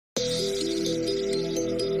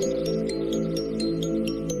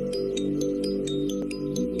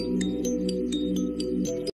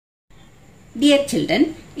Dear children,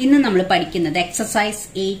 ഇന്ന് നമ്മൾ പഠിക്കുന്നത് exercise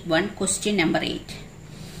 8.1 question number 8.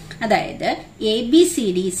 അതായത്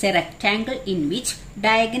ABCD is a rectangle in which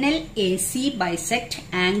diagonal AC bisect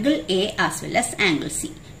angle A as well as angle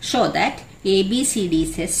C. Show that ABCD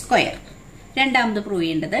is a square. രണ്ടാമത് prove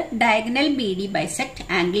ചെയ്യേണ്ടത് diagonal BD bisect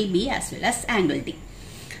angle B as well as angle D.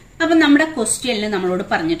 അപ്പോൾ നമ്മുടെ ക്വസ്റ്റ്യനിൽ നമ്മളോട്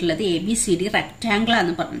പറഞ്ഞിട്ടുള്ളത് ABCD rectangle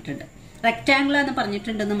ആണെന്ന് പറഞ്ഞിട്ടുണ്ട്. Rectangle എന്ന്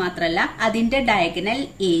പറഞ്ഞിട്ടുണ്ടെന്ന് മാത്രമല്ല അതിന്റെ diagonal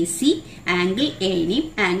AC angle എനെയും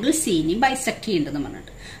angle സിനെയും bisect ചെയ്യേണ്ടെന്ന്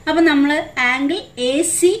പറഞ്ഞിട്ട്. അപ്പൊ നമ്മൾ ആംഗിൾ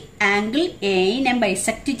AC ആംഗിൾ എനെ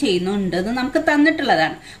ബൈസെക്ട് ചെയ്യുന്നുണ്ടെന്ന് നമുക്ക്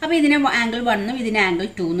തന്നിട്ടുള്ളതാണ്. അപ്പൊ ഇതിനെ ആംഗിൾ 1ഉം ഇതിനെ ആംഗിൾ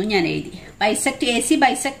 2ഉം ഞാൻ എഴുതി. ബൈസെക്ട് AC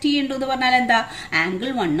ബൈസെക്ട് ചെയ്യേണ്ടു എന്ന് പറഞ്ഞാൽ എന്താ,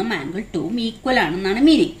 ആംഗിൾ 1ഉം ആംഗിൾ 2ഉം ഈക്വൽ ആണെന്നാണ്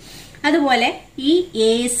മീനിങ്. അതുപോലെ ഈ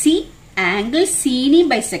AC ആംഗിൾ സിനെയും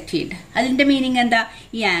ബൈസെക്ട് ചെയ്യുന്നുണ്ട്. അതിന്റെ മീനിങ് എന്താ,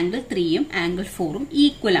 ഈ ആംഗിൾ 3ഉം ആംഗിൾ 4ഉം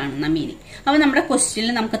ഈക്വൽ ആണെന്ന മീനിങ്. അപ്പൊ നമ്മുടെ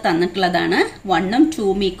ക്വസ്റ്റ്യനിൽ നമുക്ക് തന്നിട്ടുള്ളതാണ് 1ഉം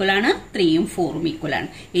 2ഉം ഈക്വൽ ആണ്, 3ഉം 4ഉം ഈക്വൽ ആണ്.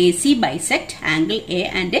 AC bisect angle A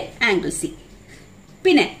and angle C.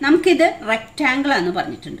 പിന്നെ നമുക്കിത് റെക്ടാംഗിൾ ആണെന്ന്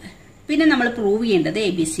പറഞ്ഞിട്ടുണ്ട്. പിന്നെ നമ്മൾ പ്രൂവ് ചെയ്യേണ്ടത്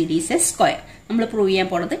ABCD is a സ്ക്വയർ. നമ്മൾ പ്രൂവ് ചെയ്യാൻ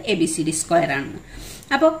പോണത് ABCD സ്ക്വയർ ആണെന്ന്.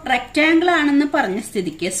 അപ്പോൾ റെക്ടാംഗിൾ ആണെന്ന് പറഞ്ഞ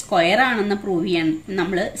സ്ഥിതിക്ക് സ്ക്വയർ ആണെന്ന് പ്രൂവ് ചെയ്യാൻ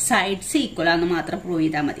നമ്മൾ സൈഡ്സ് ഈക്വൽ ആണെന്ന് മാത്രം പ്രൂവ്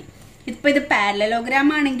ചെയ്താൽ മതി. ഇപ്പൊ ഇത് പാരലലോഗ്രാം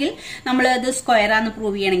ആണെങ്കിൽ നമ്മൾ അത് സ്ക്വയർ ആണെന്ന്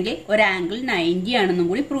പ്രൂവ് ചെയ്യണമെങ്കിൽ ഒരു ആംഗിൾ 90 ആണെന്നും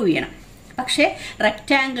കൂടി പ്രൂവ് ചെയ്യണം. പക്ഷെ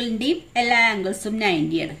റെക്ടാംഗിളിന്റെയും എല്ലാ ആംഗിൾസും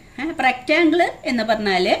 90 ആണ്. അപ്പൊ റെക്ടാംഗിൾ എന്ന്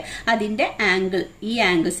പറഞ്ഞാല് അതിന്റെ ആംഗിൾ, ഈ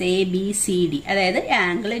ആംഗിൾസ് ABCD, അതായത്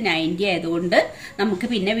ആംഗിൾ 90 ആയതുകൊണ്ട് നമുക്ക്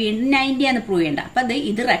പിന്നെ വീണ്ടും 90 ആണ് പ്രൂവ് ചെയ്യേണ്ട. അപ്പൊ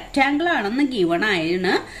ഇത് റെക്ടാംഗിൾ ആണെന്ന് ഗിവൺ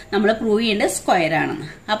ആയിരുന്നു നമ്മൾ പ്രൂവ് ചെയ്യേണ്ടത് സ്ക്വയർ ആണെന്ന്.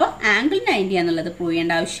 അപ്പൊ ആംഗിൾ 90 ആണെന്നുള്ളത് പ്രൂവ്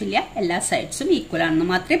ചെയ്യേണ്ട ആവശ്യമില്ല, എല്ലാ സൈഡ്സും ഈക്വൽ ആണെന്ന്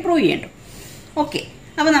മാത്രമേ പ്രൂവ് ചെയ്യേണ്ടൂ. ഓക്കെ,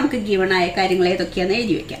 അപ്പൊ നമുക്ക് ഗിവൺ ആയ കാര്യങ്ങൾ ഏതൊക്കെയാണെന്ന്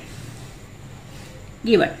എഴുതി വെക്കാം.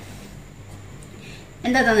 ഗിവൺ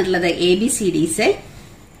എന്താ തന്നിട്ടുള്ളത്, ABCD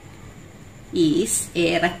is a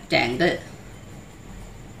rectangle.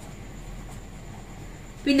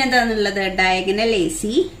 പിന്നെന്താ തന്നിട്ടുള്ളത്, diagonal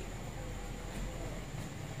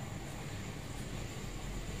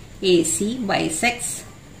AC bisects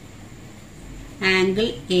angle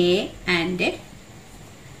A and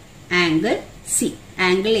angle C.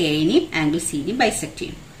 Angle എനെയും angle സിനെയും bisect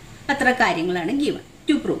ചെയ്യും. അത്ര കാര്യങ്ങളാണ് ഗിവൺ.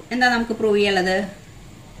 ടു പ്രൂവ് എന്താ നമുക്ക് പ്രൂവ് ചെയ്യാനുള്ളത്,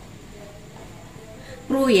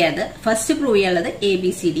 ഫസ്റ്റ് പ്രൂവ് ചെയ്യാനുള്ളത്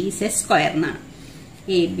ABCD is a സ്ക്വയർ എന്നാണ്.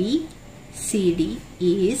 ABCD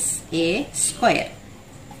is a square.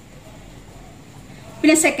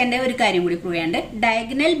 പിന്നെ സെക്കൻഡ് ഒരു കാര്യം കൂടി പ്രൂവ് ചെയ്യാണ്ട്,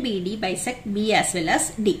 diagonal BD bisect B as well as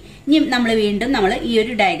D. ഇനി നമ്മൾ വീണ്ടും ഈ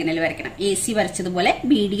ഒരു ഡയഗണൽ വരയ്ക്കണം. AC വരച്ചതുപോലെ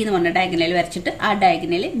BD എന്ന് പറഞ്ഞ ഡയഗണൽ വരച്ചിട്ട് ആ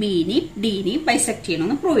ഡയഗണൽ Bനെയും Dനെയും ബൈസെക്ട്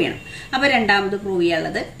ചെയ്യണമെന്ന് പ്രൂവ് ചെയ്യണം. അപ്പൊ രണ്ടാമത് പ്രൂവ്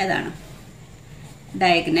ചെയ്യാനുള്ളത് ഏതാണ്,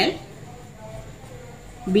 diagonal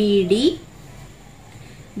BD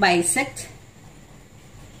bisect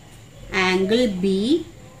angle B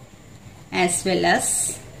as well as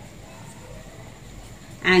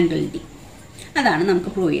angle D. അതാണ്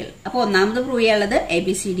നമുക്ക് പ്രൂവ് ചെയ്യുന്നത്. അപ്പൊ ഒന്നാമത് പ്രൂവ് ചെയ്യാനുള്ളത്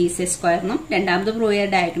ABCD is a സ്ക്വയർ എന്നും, രണ്ടാമത് പ്രൂവ്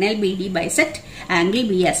ചെയ്യുക diagonal BD bisect angle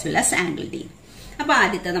B as well as angle D. അപ്പൊ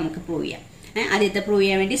ആദ്യത്തെ നമുക്ക് പ്രൂവ് ചെയ്യാം. ആദ്യത്തെ പ്രൂവ്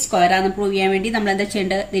ചെയ്യാൻ വേണ്ടി, സ്ക്വയർ ആണെന്ന് പ്രൂവ് ചെയ്യാൻ വേണ്ടി നമ്മൾ എന്താ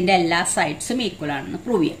ചെയ്യേണ്ടത്, ഇതിന്റെ എല്ലാ സൈഡ്സും ഈക്വൽ ആണെന്ന്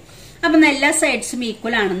പ്രൂവ് ചെയ്യാം. അപ്പൊ എല്ലാ സൈഡ്സും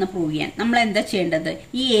ഈക്വൽ ആണെന്ന് പ്രൂവ് ചെയ്യാൻ നമ്മൾ എന്താ ചെയ്യേണ്ടത്,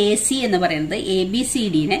 ഈ AC എന്ന് പറയുന്നത്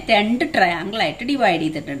ABCDനെ 2 ട്രയാങ്കിൾ ആയിട്ട് ഡിവൈഡ്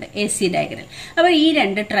ചെയ്തിട്ടുണ്ട്, AC ഡയഗണൽ. അപ്പൊ ഈ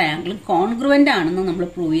 2 ട്രയാങ്കിളും കോൺഗ്രുവന്റ് ആണെന്ന് നമ്മൾ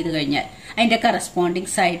പ്രൂവ് ചെയ്ത് കഴിഞ്ഞാൽ അതിന്റെ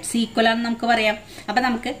കറസ്പോണ്ടിങ് സൈഡ്സ് ഈക്വൽ ആണെന്ന് നമുക്ക് പറയാം. അപ്പൊ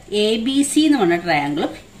നമുക്ക് ABC എന്ന് പറഞ്ഞ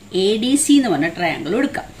ട്രയാങ്കിളും ADC എന്ന് പറഞ്ഞ ട്രയാങ്കിളും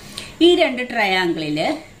എടുക്കാം. ഈ 2 ട്രയാങ്കിളില്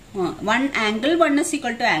angle 1 is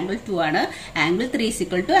equal to angle 2 ആണ്, angle 3 is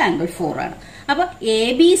equal to angle 4 ആണ്. അപ്പൊ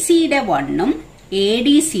ABCയുടെ 1ഉം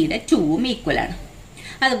ADCയുടെ 2ഉം ഈക്വൽ ആണ്.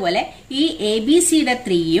 അതുപോലെ ഈ ABCയുടെ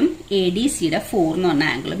 3ഉം ADCയുടെ 4 എന്ന് പറഞ്ഞ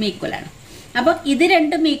ആംഗിളും ഈക്വൽ ആണ്. അപ്പൊ ഇത്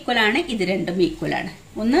രണ്ടും ഈക്വൽ ആണ്, ഇത് രണ്ടും ഈക്വൽ ആണ്.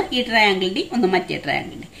 ഒന്ന് ഈ ട്രയാങ്കിളിന്റെ, ഒന്ന് മറ്റേ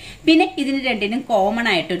ട്രയാങ്കിളിന്റെ. പിന്നെ ഇതിന് രണ്ടിനും കോമൺ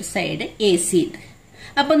ആയിട്ട് ഒരു സൈഡ് AC ഉണ്ട്.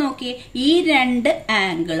 അപ്പൊ നോക്കിയേ, ഈ 2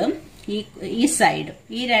 ആംഗിളും ഈ സൈഡും,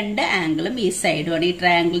 ഈ 2 ആംഗിളും ഈ സൈഡുമാണ് ഈ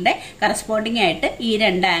ട്രയാങ്കിളിന്റെ കറസ്പോണ്ടിങ് ആയിട്ട് ഈ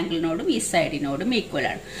 2 ആംഗിളിനോടും ഈ സൈഡിനോടും ഈക്വൽ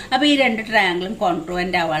ആണ്. അപ്പൊ ഈ 2 ട്രയാങ്കിളും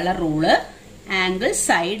കോൺട്രുവന്റ് ആവാനുള്ള rule angle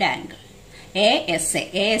side angle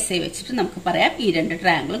ASA വെച്ചിട്ട് നമുക്ക് പറയാം ഈ 2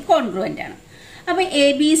 ട്രയാങ്കിളും കോൺഗ്രുവന്റ് ആണ്. അപ്പൊ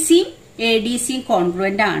ABCയും ADCയും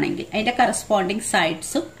കോൺഗ്രുവന്റ് ആണെങ്കിൽ അതിന്റെ കറസ്പോണ്ടിങ്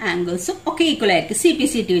സൈഡ്സും ആംഗിൾസും ഒക്കെ ഈക്വൽ ആയിരിക്കും.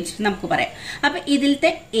 CPCT വെച്ചിട്ട് നമുക്ക് പറയാം. അപ്പൊ ഇതിലത്തെ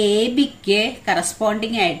ABക്ക്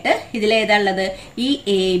കറസ്പോണ്ടിങ് ആയിട്ട് ഇതിലേതാ ഉള്ളത്, ഈ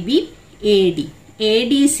AB AD,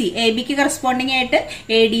 ADC ABക്ക് കറസ്പോണ്ടിങ് ആയിട്ട്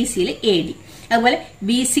ADCയിൽ AD, അതുപോലെ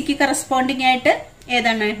BCക്ക് കറസ്പോണ്ടിങ് ആയിട്ട്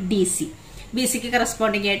ഏതാണ് DC, BCക്ക്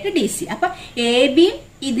കറസ്പോണ്ടിങ് ആയിട്ട് DC. അപ്പൊ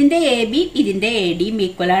ഇതിന്റെ AB ഇതിന്റെ ADയും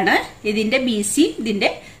ഈക്വൽ ആണ്, ഇതിന്റെ BC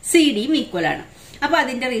ഇതിന്റെ CDയും ഈക്വൽ ആണ്. അപ്പൊ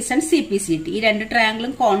അതിന്റെ റീസൺ CPCT. ഈ രണ്ട്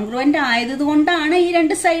ട്രയാങ്കിളും കോൺഗ്രുവന്റ് ആയതുകൊണ്ടാണ് ഈ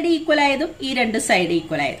രണ്ട് സൈഡ് ഈക്വൽ ആയതും ഈ രണ്ട് സൈഡ്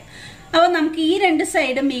ഈക്വൽ ആയതും. അപ്പൊ നമുക്ക് ഈ രണ്ട്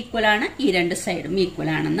സൈഡും ഈക്വൽ ആണ്, ഈ രണ്ട് സൈഡും ഈക്വൽ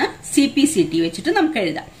ആണെന്ന് CPCT വെച്ചിട്ട് നമുക്ക്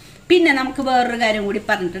എഴുതാം. പിന്നെ നമുക്ക് വേറൊരു കാര്യം കൂടി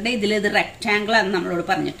പറഞ്ഞിട്ടുണ്ട്. ഇതിൽ ഇത് റെക്ടാംഗിൾ ആണെന്ന് നമ്മളോട്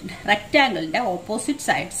പറഞ്ഞിട്ടുണ്ട്. റെക്ടാംഗിളിന്റെ ഓപ്പോസിറ്റ്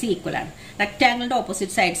സൈഡ്സ് ഈക്വൽ ആണ്. റെക്ടാംഗിളിന്റെ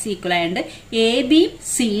ഓപ്പോസിറ്റ് സൈഡ്സ് ഈക്വൽ ആയതുകൊണ്ട് AB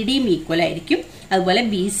CD ഈക്വൽ ആയിരിക്കും, അതുപോലെ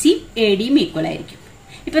BC AD ഈക്വൽ ആയിരിക്കും.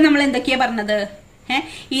 ഇപ്പൊ നമ്മൾ എന്തൊക്കെയാ പറഞ്ഞത്?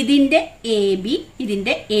 ഇതിന്റെ AB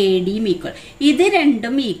ഇതിന്റെ AD ഈക്വൽ, ഇത്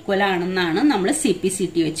രണ്ടും ഈക്വൽ ആണെന്നാണ് നമ്മൾ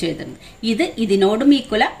CPCT വെച്ച് എഴുതുന്നത്. ഇത് ഇതിനോടും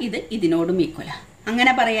ഈക്വല, ഇത് ഇതിനോടും ഈക്വല.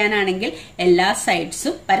 അങ്ങനെ പറയാനാണെങ്കിൽ എല്ലാ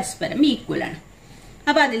സൈഡ്സും പരസ്പരം ഈക്വൽ ആണ്.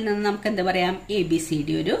 അപ്പൊ അതിൽ നിന്ന് നമുക്ക് എന്താ പറയാം? ABCD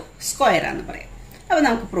ഒരു സ്ക്വയർ ആണെന്ന് പറയാം. അപ്പൊ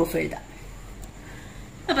നമുക്ക് പ്രൂഫ് എഴുതാം.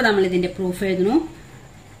 അപ്പൊ നമ്മൾ ഇതിന്റെ പ്രൂഫ് എഴുതുന്നു.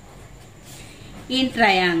 In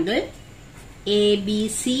triangle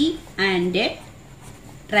ABC and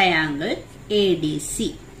triangle ADC,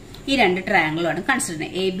 ഈ രണ്ട് ട്രയാങ്കിളാണ് കൺസിഡർ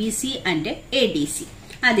ചെയ്യുന്നത്. ABC and ADC.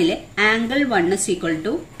 അതില് angle 1 is equal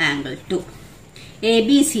to angle 2.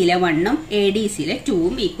 ABCയിലെ 1ഉം ADCയിലെ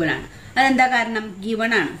 2ഉം equal ആണ്. അതെന്താ കാരണം?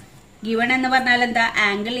 ഗിവൺ ആണ്. ഗിവൺ എന്ന് പറഞ്ഞാൽ എന്താ?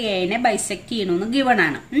 ആംഗിൾ എനെ ബൈസെക്ട് ചെയ്യണമെന്ന് ഗിവൺ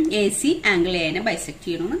ആണ്. AC ആംഗിൾ എനെ ബൈസെക്ട്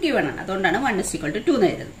ചെയ്യണമെന്ന് ഗിവൺ ആണ്. അതുകൊണ്ടാണ് 1 is equal to 2 എന്ന്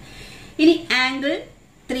എഴുതുന്നത്. ഇനി angle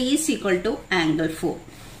 3 is equal to angle 4.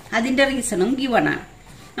 അതിന്റെ റീസണും ഗിവൺ ആണ്.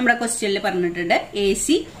 നമ്മുടെ ക്വസ്റ്റ്യനിൽ പറഞ്ഞിട്ടുണ്ട് AC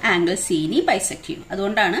ആംഗിൾ സിനെ ബൈസെക്ട് ചെയ്യും.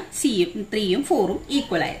 അതുകൊണ്ടാണ് 3ഉം 4ഉം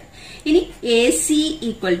ഈക്വൽ ആയത്. ഇനി AC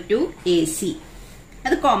ഈക്വൽ ടു AC,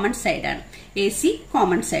 അത് കോമൺ സൈഡാണ്. AC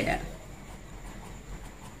കോമൺ സൈഡാണ്.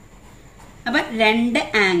 അപ്പൊ രണ്ട്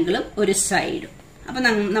ആംഗിളും ഒരു സൈഡും. അപ്പൊ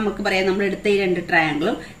നമുക്ക് പറയാം, നമ്മൾ എടുത്ത ഈ രണ്ട്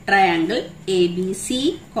ട്രയാങ്കിളും triangle ABC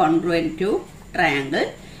congruent to triangle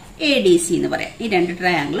ADC എന്ന് പറയാം. ഈ രണ്ട്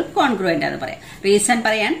ട്രയാങ്കിളും കോൺഗ്രുവന്റ് ആണെന്ന് പറയാം. റീസൺ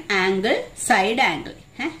പറയാൻ ആംഗിൾ സൈഡ് ആംഗിൾ,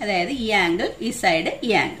 അതായത് ഈ ആംഗിൾ ഈ സൈഡ് ഈ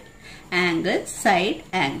angle, angle side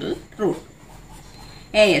angle rule,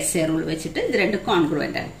 ASA rule വെച്ചിട്ട് ഇത് രണ്ട്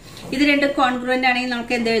കോൺഗ്രുവന്റ് ആണ്. ഇത് രണ്ട് കോൺഗ്രുവന്റ് ആണെങ്കിൽ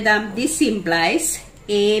നമുക്ക് എന്ത് എഴുതാം? ദിസ് ഇംപ്ലൈസ്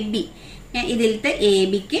AB, ഇതിലത്തെ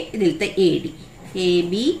ABക്ക് ഇതിലത്തെ AD,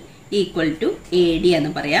 AB equal to AD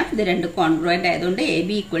എന്ന് പറയാം. ഇത് രണ്ട് കോൺഗ്രുവന്റ് ആയതുകൊണ്ട് AB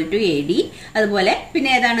ഈക്വൽ ടു AD. അതുപോലെ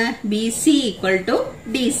പിന്നെ ഏതാണ്? BC equal to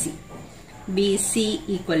DC, BC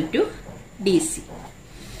equal to DC.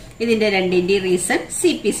 ഇതിന്റെ രണ്ടിന്റെ reason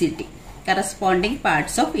CPCT, corresponding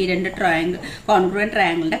parts of ഈ രണ്ട് ട്രയാങ്കിൾ കോൺഗ്രുവന്റ്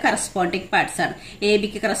ട്രയാങ്കിളിന്റെ കറസ്പോണ്ടിങ് പാർട്സ് ആണ്.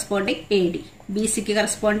 ABക്ക് കറസ്പോണ്ടിങ് AD, BCക്ക്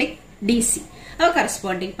കറസ്പോണ്ടിങ് DC. അവ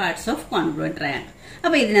corresponding parts of congruent triangle.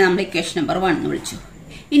 അപ്പൊ ഇതിനെ നമ്മൾ ഇക്വേഷൻ നമ്പർ 1 എന്ന് വിളിച്ചു.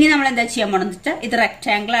 ഇനി നമ്മൾ എന്താ ചെയ്യാൻ പോണെന്ന് വെച്ചാൽ, ഇത്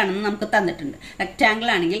റെക്ടാംഗിൾ ആണെന്ന് നമുക്ക് തന്നിട്ടുണ്ട്. റെക്ടാംഗിൾ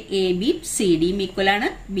ആണെങ്കിൽ AB CD ഈക്വൽ ആണ്,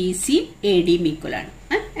 BC AD ഈക്വൽ ആണ്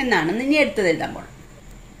എന്നാണ് ഇനി എടുത്തത് എഴുതാൻ പോണം.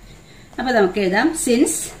 അപ്പൊ നമുക്ക് എഴുതാം,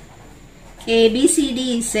 since ABCD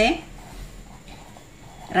is A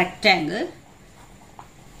rectangle,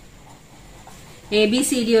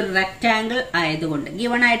 ABCD ഒരു റെക്ടാംഗിൾ ആയതുകൊണ്ട്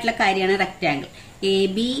ഗിവൺ ആയിട്ടുള്ള കാര്യമാണ് rectangle.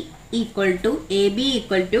 AB equal to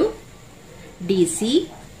DC,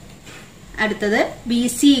 അടുത്തത്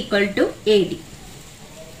BC equal to AD,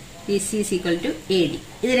 BC is equal to AD.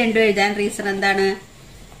 ഇത് രണ്ടും എഴുതാൻ റീസൺ എന്താണ്?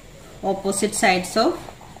 Opposite sides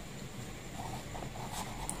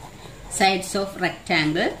of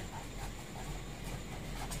rectangle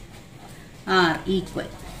R equal.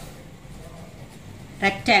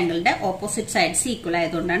 റെക്ടാംഗിളിന്റെ opposite sides equal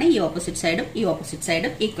ആയതുകൊണ്ടാണ് ഈ ഓപ്പോസിറ്റ് സൈഡും ഈ ഓപ്പോസിറ്റ്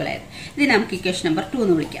സൈഡും ഈക്വൽ ആയത്. ഇത് നമുക്ക് ഇക്വേഷൻ നമ്പർ 2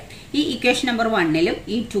 എന്ന് വിളിക്കാം. ഈ ഇക്വേഷൻ നമ്പർ 1ലും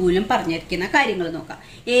ഈ 2ലും പറഞ്ഞിരിക്കുന്ന കാര്യങ്ങൾ നോക്കാം.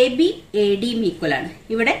 AB AD ഈക്വൽ ആണ്,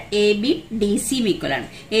 ഇവിടെ AB DC ഈക്വൽ ആണ്.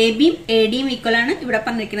 AB AD ഈക്വൽ ആണ്, ഇവിടെ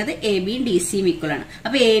പറഞ്ഞിരിക്കുന്നത് AB DC ഈക്വൽ ആണ്.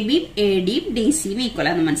 അപ്പൊ AB AD DC ഈക്വൽ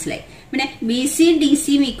ആണെന്ന് മനസ്സിലായി. പിന്നെ BC DC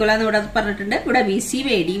ഈക്വൽ ആണെന്ന് ഇവിടെ പറഞ്ഞിട്ടുണ്ട്, ഇവിടെ BC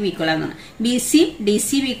AD ഈക്വൽ ആണെന്നാണ്. BC DC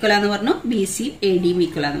ഈക്വൽ ആണെന്ന് പറഞ്ഞു, BC AD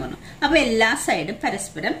ഈക്വൽ ആണെന്ന് പറഞ്ഞു. അപ്പൊ എല്ലാ സൈഡും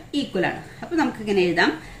പരസ്പരം ഈക്വൽ ആണ്. അപ്പൊ നമുക്ക് ഇങ്ങനെ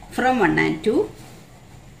എഴുതാം, ഫ്രം 1 and 2,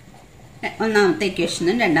 ഒന്നാമത്തെ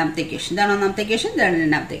ഇക്വേഷനും രണ്ടാമത്തെ ഇക്വേഷൻ, ഇതാണ് ഒന്നാമത്തെ ഇക്വേഷൻ, ഇതാണ്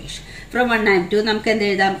രണ്ടാമത്തെ ഇക്വേഷൻ. ഫ്രം 1 and 2 നമുക്ക് എന്ത്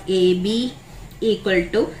എഴുതാം? AB equal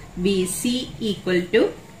to BC equal to,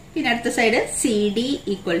 പിന്നെ അടുത്ത side CD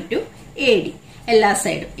equal to AD. എല്ലാ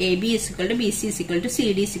സൈഡും AB is equal to BC is equal to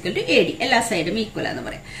CD is equal to AD, എല്ലാ സൈഡും ഈക്വൽ ആണെന്ന്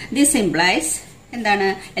പറയാം. ദിസ് ഇംപ്ലൈസ് എന്താണ്?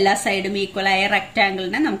 എല്ലാ സൈഡും ഈക്വൽ ആയ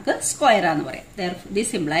റെക്ടാംഗിളിനെ നമുക്ക് സ്ക്വയർ ആണെന്ന് പറയാം.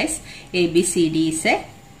 This implies ABCD is A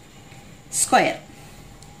square.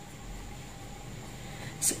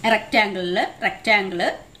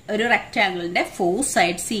 ഒരു റെക്ടാംഗിളിന്റെ 4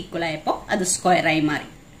 സൈഡ്സ് ഈക്വൽ ആയപ്പോൾ അത് സ്ക്വയർ ആയി മാറി.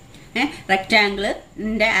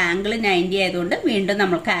 റെക്ടാംഗിളിന്റെ ആംഗിൾ 90 ആയതുകൊണ്ട് വീണ്ടും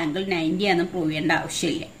നമുക്ക് ആംഗിൾ 90 ആണെന്ന് പ്രൂവ് ചെയ്യേണ്ട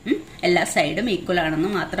ആവശ്യമില്ല. എല്ലാ സൈഡും ഈക്വൽ ആണെന്ന്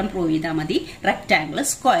മാത്രം പ്രൂവ് ചെയ്താൽ മതി, റെക്ടാംഗിൾ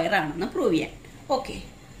സ്ക്വയർ ആണെന്ന് പ്രൂവ് ചെയ്യാൻ. ഓക്കെ,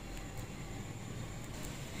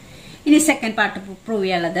 ഇനി സെക്കൻഡ് പാർട്ട് പ്രൂവ്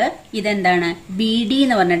ചെയ്യാനുള്ളത് ഇതെന്താണ്, ബി ഡി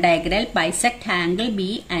എന്ന് പറഞ്ഞ diagram bisect angle B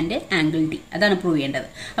and angle D. അതാണ് പ്രൂവ് ചെയ്യേണ്ടത്.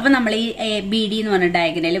 അപ്പൊ നമ്മൾ ഈ ബി ഡി എന്ന് പറഞ്ഞ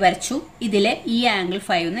ഡയഗ്രാമിൽ വരച്ചു. ഇതില് ഈ ആംഗിൾ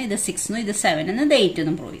 5 ഇത് 6 ഇത് 7 ഇത് 8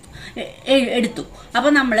 എന്നും പ്രൂവ് ചെയ്തു എടുത്തു.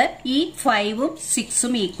 അപ്പൊ നമ്മള് ഈ 5ഉം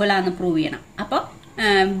 6ഉം ഈക്വൽ ആണെന്ന് പ്രൂവ് ചെയ്യണം. അപ്പൊ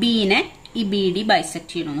ബിനെ ഈ ബി ഡി ബൈസെക്ട്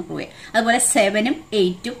ചെയ്യണമെന്ന് പ്രൂവ് ചെയ്യാം. അതുപോലെ 7ഉം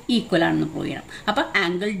 8ഉം ഈക്വൽ ആണെന്ന് പ്രൂവ് ചെയ്യണം. അപ്പൊ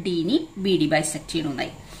ആംഗിൾ ഡിനി ബി ഡി ബൈസെക്ട്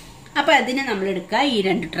ചെയ്യണമെന്നായി. അപ്പൊ അതിന് നമ്മൾ എടുക്കുക ഈ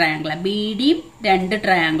രണ്ട് ട്രയാങ്കിൾ, ബി ഡിയും രണ്ട്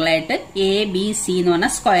ട്രയാങ്കിൾ ആയിട്ട് എ ബി സി എന്ന് പറഞ്ഞ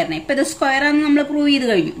സ്ക്വയറിനെ. ഇപ്പൊ ഇത് സ്ക്വയർ ആണെന്ന് നമ്മൾ പ്രൂവ് ചെയ്ത്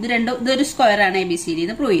കഴിഞ്ഞു. ഇതൊരു സ്ക്വയർ ആണ് എ ബി സി ഡി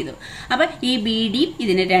എന്ന് പ്രൂവ് ചെയ്തു. അപ്പൊ ഈ ബി ഡിയും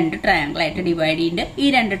ഇതിന് രണ്ട് ട്രയാങ്കിൾ ആയിട്ട് ഡിവൈഡ് ചെയ്യുന്നുണ്ട്. ഈ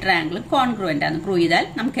രണ്ട് ട്രയാങ്കിളും കോൺഗ്രുവന്റ് ആണെന്ന് പ്രൂവ് ചെയ്താൽ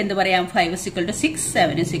നമുക്ക് എന്ത് പറയാം, 5 = 6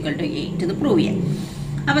 7 = 8 എന്ന് പ്രൂവ് ചെയ്യാം.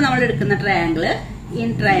 അപ്പൊ നമ്മൾ എടുക്കുന്ന triangle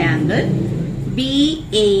in triangle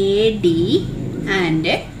BAD and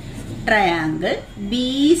triangle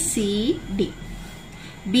BCD.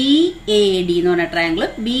 BAD എന്ന് പറഞ്ഞ ട്രയാങ്കിൾ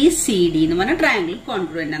BCD എന്ന് പറഞ്ഞ ട്രയാങ്കിൾ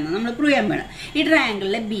കോൺഗ്രുവന്റ് ആണ് നമ്മൾ പ്രൂവ് ചെയ്യാൻ വേണം. ഈ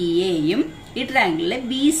ട്രയാങ്കിളിലെ BAയും ഈ ട്രയാങ്കിളിലെ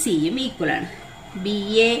BCയും ഈക്വൽ ആണ്.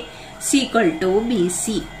 BAC = BC,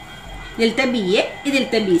 ഇതിലത്തെ BA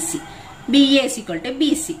ഇതിലത്തെ BC, BA =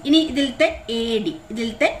 BC. ഇനി ഇതിലത്തെ AD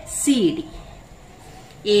ഇതിലത്തെ CD,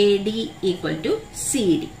 AD =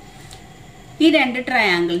 CD. ഈ രണ്ട്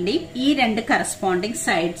ട്രയാങ്കിളിന്റെയും ഈ രണ്ട് കറസ്പോണ്ടിങ്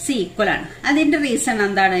സൈഡ്സ് ഈക്വൽ ആണ്. അതിന്റെ റീസൺ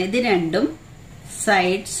എന്താണ്, ഇത് രണ്ടും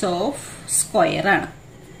സൈഡ്സ് ഓഫ് സ്ക്വയർ ആണ്.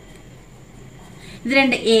 ഇത്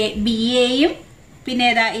രണ്ട് BAയും പിന്നെ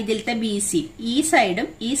ഏതാ ഇതിലത്തെ BC, ഈ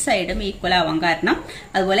സൈഡും ഈക്വൽ ആവാൻ കാരണം,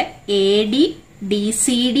 അതുപോലെ AD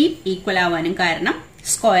DCD ഈക്വൽ ആവാനും കാരണം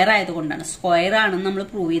സ്ക്വയർ ആയതുകൊണ്ടാണ്. സ്ക്വയർ ആണെന്ന് നമ്മൾ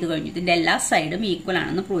പ്രൂവ് ചെയ്ത് കഴിഞ്ഞു. ഇതിന്റെ എല്ലാ സൈഡും ഈക്വൽ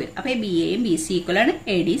ആണെന്ന് പ്രൂവ് ചെയ്തു. അപ്പൊ BAയും BC ഈക്വൽ ആണ്,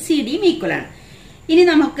 AD CDയും ഈക്വൽ ആണ്. ഇനി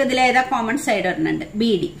നമുക്ക് ഇതിൽ ഏതാ കോമൺ സൈഡ് വരുന്നുണ്ട്,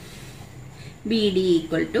 BD. BD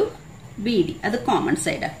 = BD, അത് കോമൺ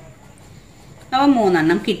സൈഡാണ്. അപ്പൊ 3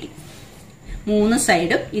 എണ്ണം കിട്ടി. 3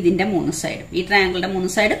 സൈഡും ഇതിന്റെ 3 സൈഡും, ഈ ട്രയാങ്കിളുടെ 3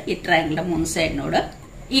 സൈഡും ഈ ട്രയാങ്കിളുടെ 3 സൈഡിനോട്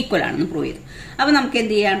ഈക്വൽ ആണെന്ന് പ്രൂവ് ചെയ്തു. അപ്പൊ നമുക്ക്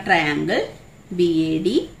എന്ത് ചെയ്യാം, triangle BAD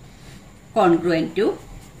congruent to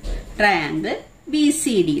triangle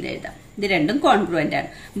BCD എഴുതാം. ഇത് രണ്ടും കോൺഗ്രുവന്റ് ആണ്.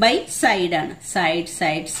 ബൈ സൈഡ് ആണ്,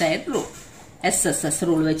 സൈഡ് റൂൾ, SSS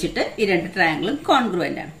റൂൾ വെച്ചിട്ട് ഈ രണ്ട് ട്രയാങ്കിളും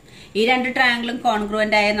കോൺഗ്രുവന്റ് ആണ്. ഈ രണ്ട് ട്രയാങ്കിളും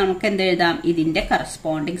കോൺഗ്രുവന്റ് ആയാൽ നമുക്ക് എന്ത് എഴുതാം, ഇതിന്റെ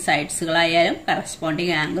കറസ്പോണ്ടിങ് സൈഡ്സുകളായാലും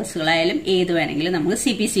കറസ്പോണ്ടിങ് ആംഗിൾസുകളായാലും ഏത് വേണമെങ്കിലും നമുക്ക്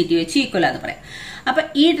CPCT വെച്ച് ഈക്വൽ ആണെന്ന് പറയാം. അപ്പൊ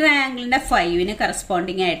ഈ ട്രയാങ്കിളിന്റെ 5ന്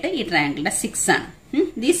കറസ്പോണ്ടിങ് ആയിട്ട് ഈ ട്രയാങ്കിളിന്റെ 6 ആണ്.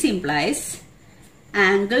 This implies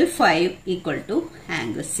angle 5 =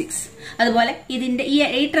 angle 6. അതുപോലെ ഇതിന്റെ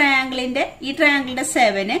ഈ ട്രയാങ്കിളിന്റെ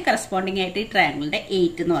 7 കറസ്പോണ്ടിങ് ആയിട്ട് ഈ ട്രയാങ്കിളിന്റെ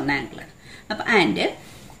 8 എന്ന് പറഞ്ഞ ആംഗിൾ ആണ്. അപ്പൊ and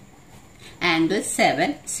angle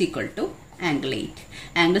 7 = angle 8,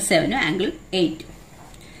 angle 7 angle 8.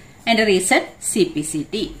 അതിന്റെ റീസൺ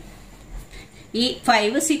CPCT. ഈ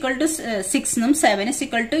 5 = 6 എന്നും 7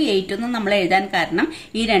 = 8 എന്നും നമ്മൾ എഴുതാൻ കാരണം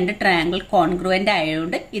ഈ രണ്ട് ട്രയാങ്കിൾ കോൺഗ്രുവന്റ്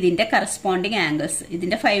ആയതുകൊണ്ട് ഇതിന്റെ കറസ്പോണ്ടിങ് ആംഗിൾസ്,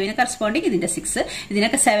 ഇതിന്റെ 5ന് കറസ്പോണ്ടിങ് ഇതിന്റെ 6,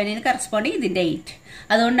 ഇതിനൊക്കെ 7ന് കറസ്പോണ്ടിങ് ഇതിന്റെ 8.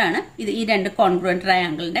 അതുകൊണ്ടാണ് ഈ രണ്ട് കോൺഗ്രുവന്റ്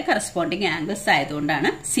ട്രയാങ്കിളിന്റെ കറസ്പോണ്ടിങ് ആംഗിൾസ് ആയതുകൊണ്ടാണ്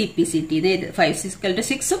CPCT 5 =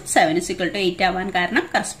 6 ഉം 7 = 8 ആവാൻ കാരണം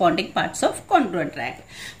corresponding parts of congruent triangle.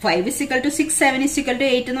 5 = 6 7 =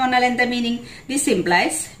 8 എന്ന് പറഞ്ഞാൽ എന്താ meaning, this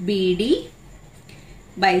implies BD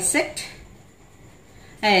bisect,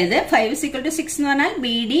 അതായത് 5 = 6 എന്ന് പറഞ്ഞാൽ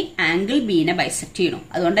BD ആംഗിൾ ബിനെ ബൈസെക്ട് ചെയ്യണം.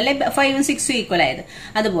 അതുകൊണ്ടല്ലേ 5ഉം 6ഉം ഈക്വൽ ആയത്.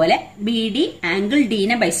 അതുപോലെ BD ആംഗിൾ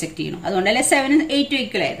ഡിനെ ബൈസെക്ട് ചെയ്യണം. അതുകൊണ്ടല്ലേ 7ഉം 8ഉം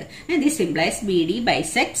ഈക്വൽ ആയത്. This implies BD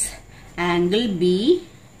bisects angle B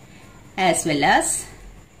as well as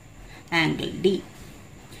angle D.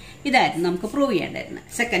 ഇതായിരുന്നു നമുക്ക് പ്രൂവ് ചെയ്യേണ്ടായിരുന്നത്,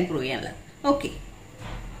 സെക്കൻഡ് പ്രൂവ് ചെയ്യാനുള്ളത്. Okay,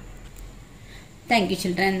 thank you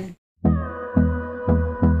children.